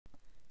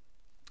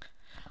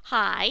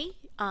Hi,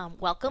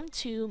 welcome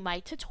to my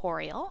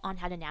tutorial on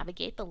how to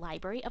navigate the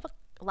Library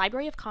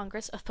of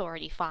Congress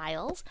authority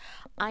files.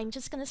 I'm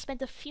just going to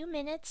spend a few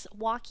minutes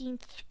walking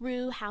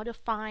through how to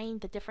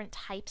find the different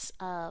types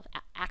of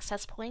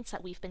access points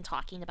that we've been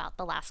talking about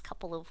the last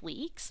couple of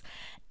weeks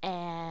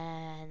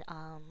and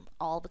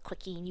all the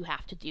clicking you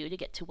have to do to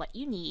get to what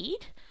you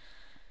need.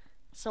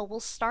 So we'll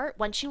start,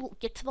 once you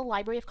get to the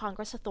Library of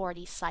Congress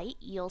Authority site,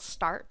 you'll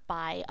start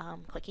by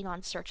clicking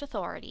on Search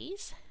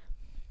Authorities.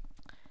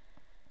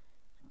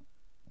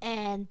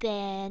 And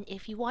then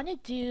if you want to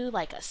do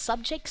like a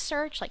subject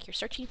search, like you're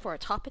searching for a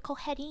topical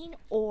heading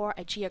or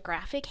a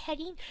geographic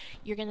heading,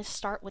 you're going to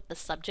start with the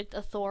subject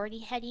authority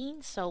heading.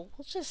 So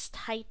we'll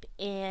type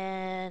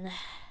in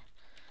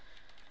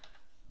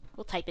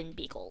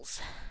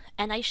beagles.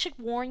 And I should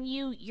warn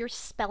you, your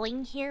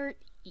spelling here,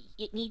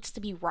 it needs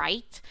to be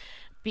right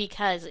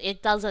because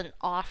it doesn't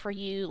offer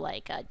you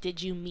like a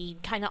did you mean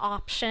kind of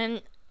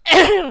option.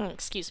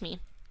 Excuse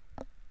me.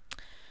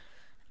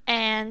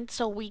 And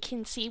so we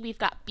can see we've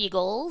got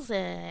beagles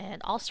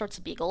and all sorts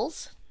of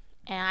beagles.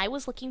 And I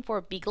was looking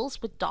for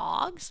beagles with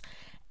dogs.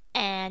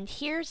 And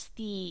here's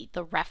the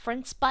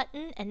reference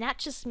button, and that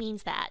just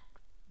means that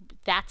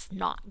that's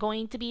not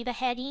going to be the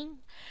heading.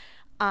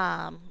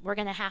 We're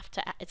gonna have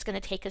to, it's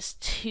gonna take us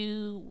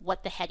to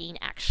what the heading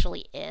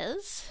actually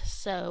is.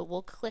 So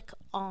we'll click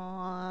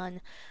on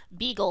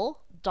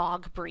beagle,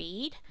 dog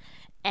breed,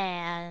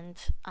 and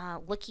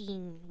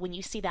when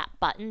you see that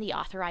button, the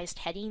authorized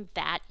heading,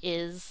 that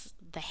is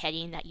the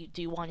heading that you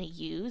do want to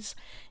use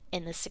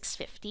in the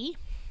 650.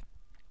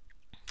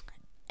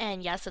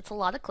 And yes, it's a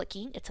lot of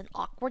clicking. It's an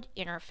awkward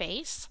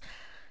interface.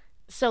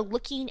 So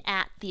looking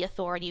at the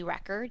authority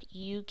record,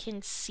 you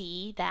can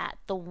see that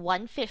the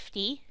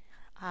 150,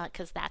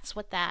 because that's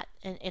what that,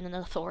 in an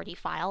authority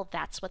file,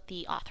 that's what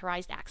the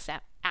authorized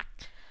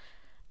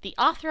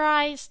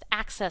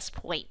access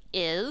point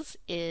is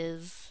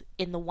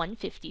in the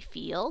 150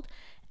 field.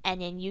 And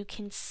then you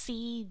can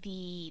see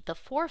the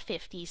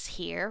 450s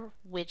here,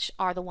 which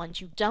are the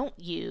ones you don't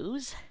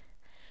use.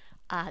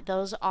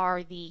 Those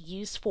are the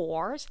use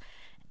fors.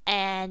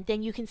 And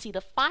then you can see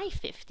the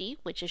 550,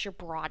 which is your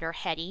broader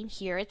heading.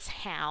 Here it's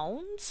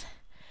hounds.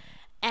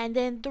 And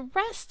then the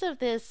rest of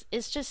this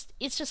is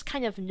just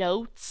kind of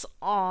notes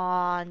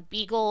on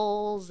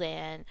beagles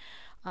and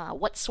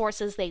what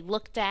sources they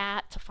looked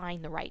at to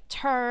find the right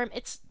term.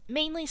 It's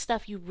mainly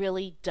stuff you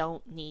really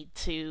don't need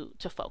to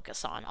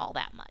focus on all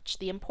that much.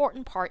 The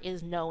important part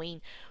is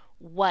knowing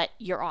what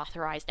your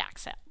authorized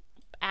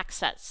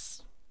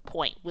access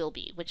point will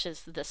be, which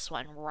is this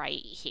one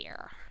right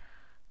here.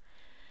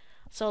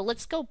 So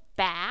let's go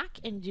back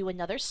and do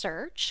another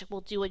search.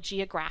 We'll do a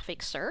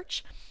geographic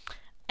search.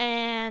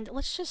 And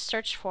let's just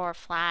search for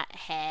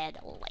Flathead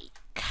Lake.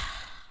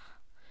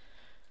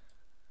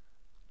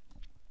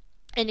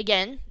 And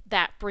again,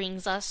 that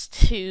brings us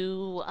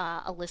to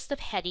a list of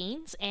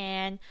headings,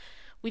 and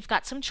we've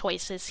got some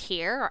choices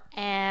here.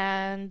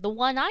 And the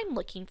one I'm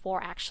looking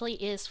for actually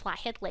is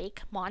Flathead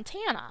Lake,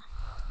 Montana.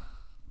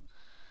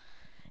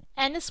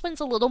 And this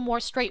one's a little more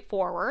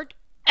straightforward.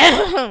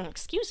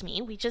 Excuse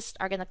me, we just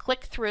are going to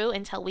click through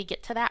until we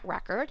get to that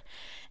record.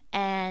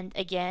 And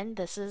again,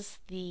 this is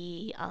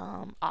the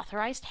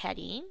authorized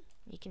heading.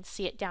 You can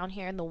see it down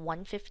here in the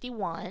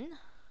 151.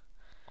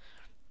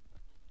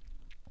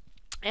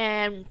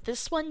 And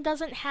this one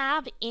doesn't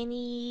have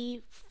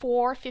any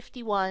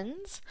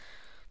 451s,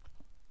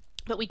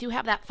 but we do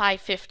have that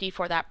 550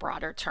 for that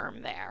broader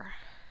term there.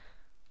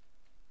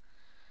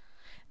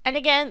 And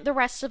again, the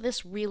rest of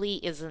this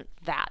really isn't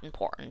that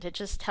important. It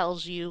just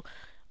tells you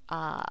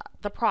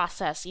the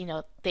process,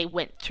 they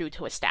went through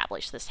to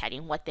establish this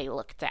heading, what they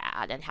looked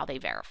at, and how they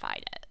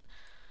verified it.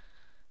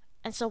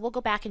 And so we'll go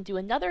back and do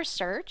another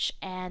search,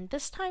 and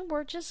this time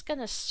we're just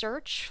going to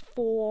search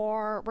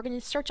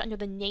under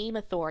the name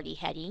authority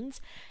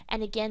headings.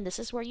 And again, this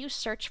is where you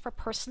search for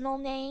personal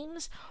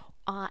names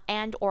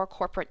and or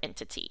corporate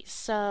entities.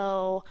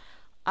 So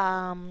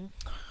for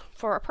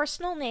a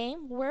personal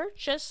name, we're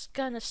just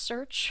going to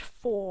search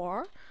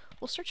for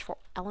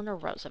Eleanor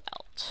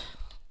Roosevelt.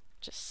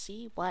 Just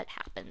see what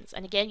happens.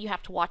 And again, you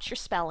have to watch your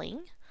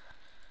spelling.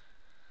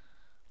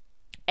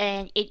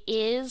 And it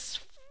is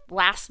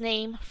last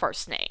name,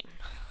 first name.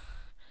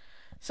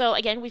 So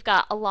again, we've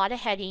got a lot of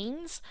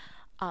headings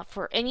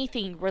for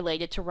anything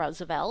related to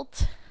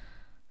Roosevelt.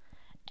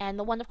 And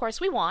the one, of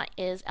course, we want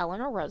is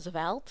Eleanor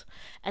Roosevelt.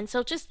 And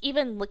so just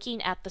even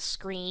looking at the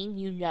screen,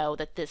 you know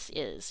that this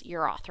is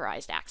your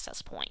authorized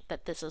access point,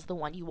 that this is the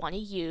one you want to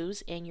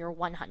use in your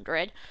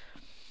 100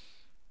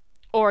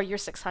 or your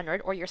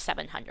 600 or your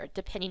 700,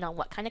 depending on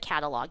what kind of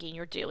cataloging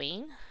you're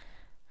doing.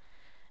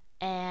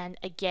 And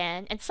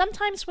again, and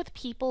sometimes with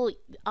people,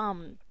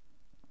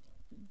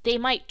 they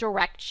might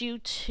direct you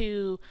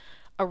to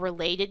a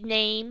related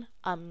name.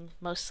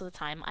 Most of the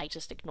time, I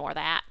just ignore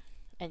that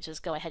and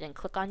just go ahead and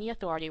click on the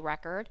authority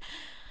record.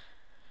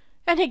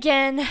 And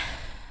again,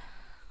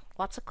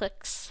 lots of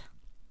clicks.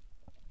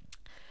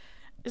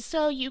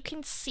 So you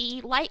can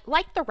see,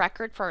 like the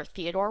record for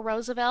Theodore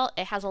Roosevelt,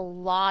 it has a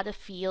lot of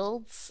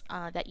fields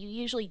that you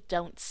usually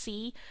don't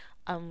see.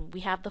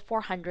 We have the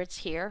 400s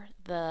here,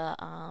 the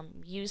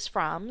use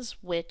froms,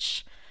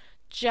 which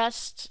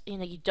just,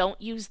 you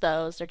don't use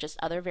those. They're just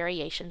other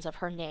variations of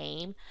her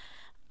name.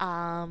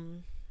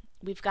 Um,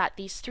 we've got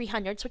these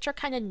 300s, which are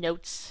kind of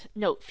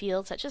note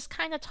fields that just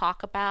kind of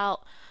talk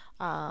about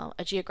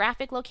a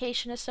geographic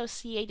location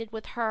associated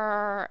with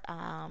her,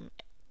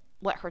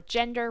 what her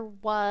gender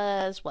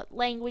was, what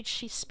language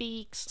she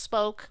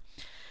spoke,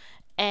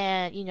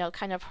 and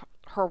kind of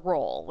her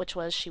role, which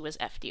was she was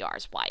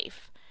FDR's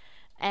wife.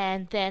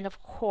 And then,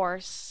 of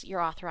course, your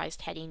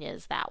authorized heading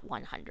is that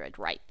 100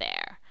 right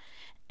there.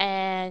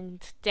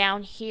 And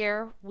down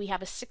here, we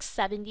have a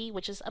 670,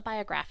 which is a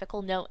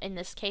biographical note in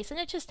this case, and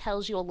it just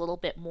tells you a little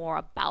bit more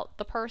about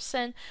the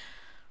person.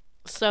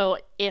 So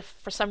if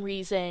for some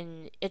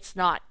reason it's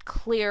not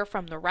clear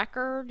from the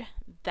record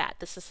that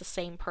this is the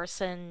same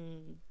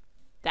person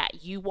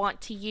that you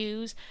want to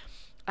use,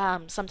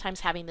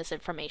 sometimes having this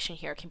information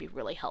here can be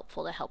really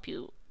helpful to help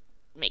you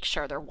make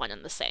sure they're one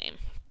and the same.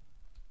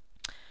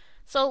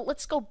 So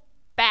let's go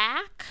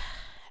back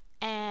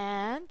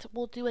and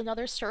we'll do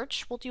another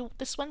search. We'll do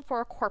this one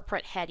for a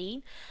corporate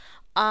heading.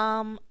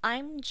 I'm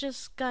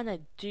just gonna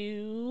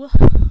do,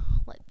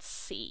 let's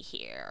see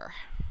here.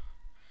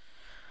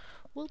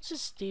 We'll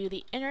just do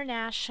the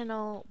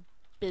International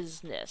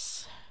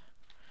Business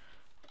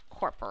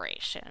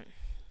Corporation,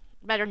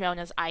 better known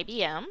as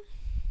IBM.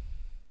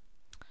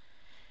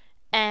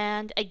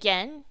 And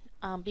again,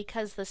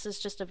 because this is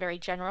just a very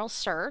general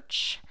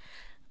search,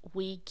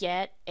 we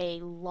get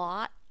a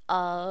lot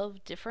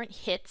of different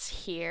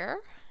hits here.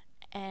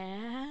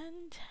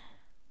 And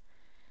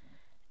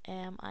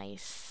am I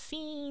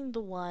seeing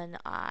the one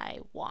I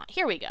want?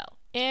 Here we go.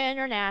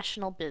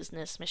 International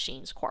Business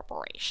Machines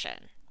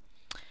Corporation.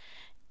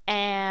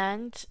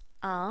 And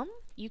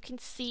you can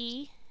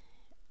see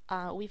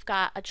we've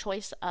got a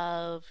choice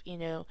of,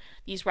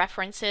 these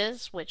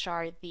references, which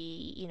are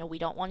the, we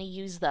don't want to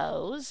use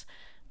those,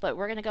 but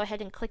we're going to go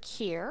ahead and click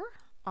here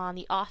on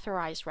the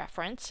authorized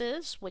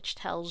references, which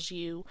tells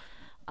you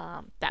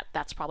that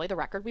that's probably the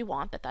record we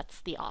want,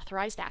 that's the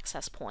authorized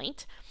access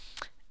point.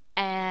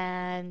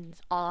 And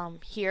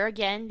here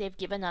again, they've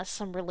given us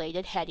some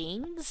related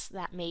headings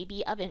that may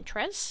be of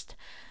interest.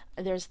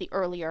 There's the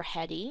earlier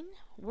heading.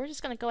 We're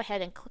just going to go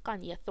ahead and click on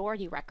the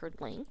authority record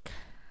link.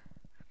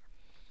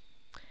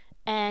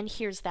 And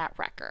here's that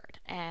record.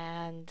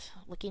 And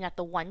looking at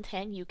the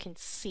 110, you can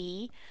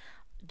see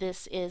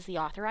this is the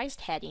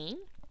authorized heading.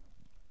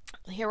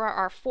 Here are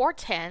our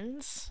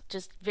 410s,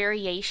 just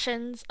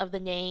variations of the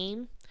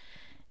name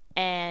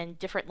and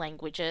different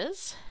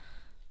languages.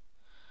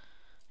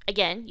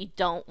 Again, you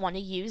don't want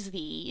to use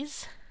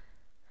these.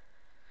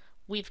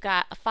 We've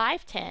got a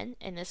 510.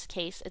 In this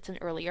case, it's an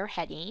earlier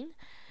heading.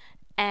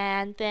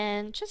 And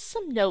then just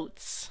some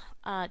notes,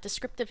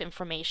 descriptive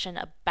information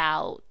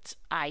about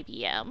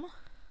IBM.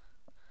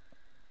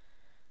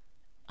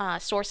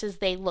 Sources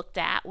they looked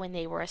at when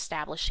they were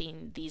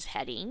establishing these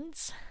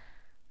headings.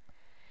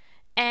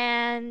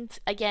 And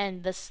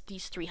again,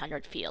 these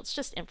 300 fields,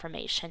 just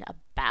information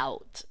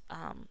about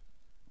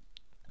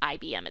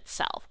IBM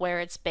itself, where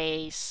it's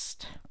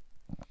based,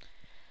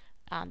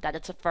 that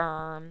it's a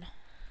firm.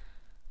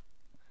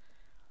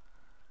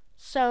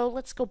 So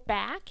let's go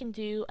back and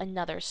do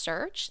another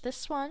search.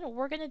 This one,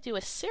 we're going to do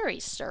a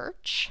series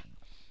search.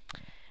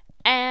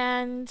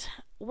 And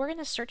we're going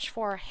to search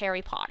for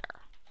Harry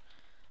Potter.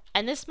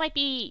 And this might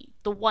be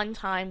the one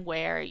time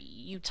where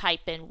you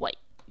type in what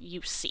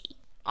you see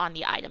on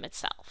the item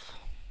itself.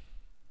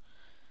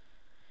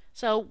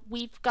 So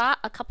we've got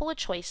a couple of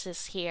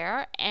choices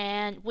here,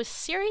 and with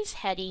series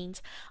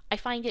headings, I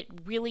find it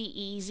really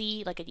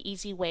easy, like an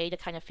easy way to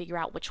kind of figure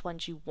out which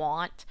ones you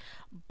want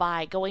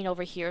by going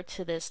over here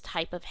to this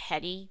type of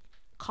heading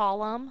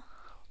column.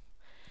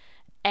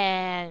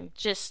 And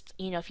just,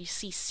 if you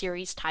see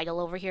series title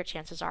over here,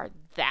 chances are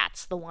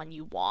that's the one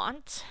you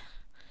want.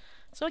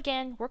 So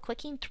again, we're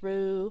clicking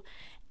through,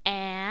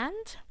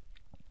 and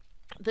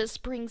this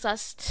brings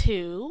us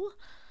to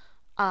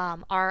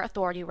our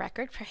authority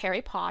record for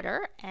Harry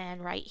Potter,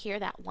 and right here,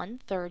 that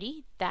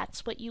 130,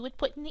 that's what you would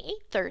put in the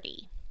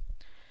 830.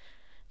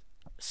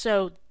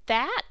 So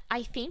that,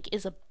 I think,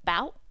 is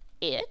about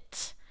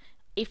it.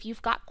 If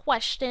you've got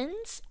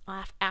questions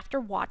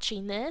after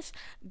watching this,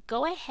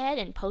 go ahead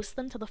and post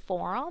them to the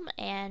forum,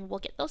 and we'll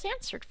get those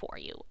answered for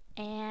you.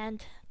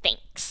 And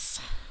thanks.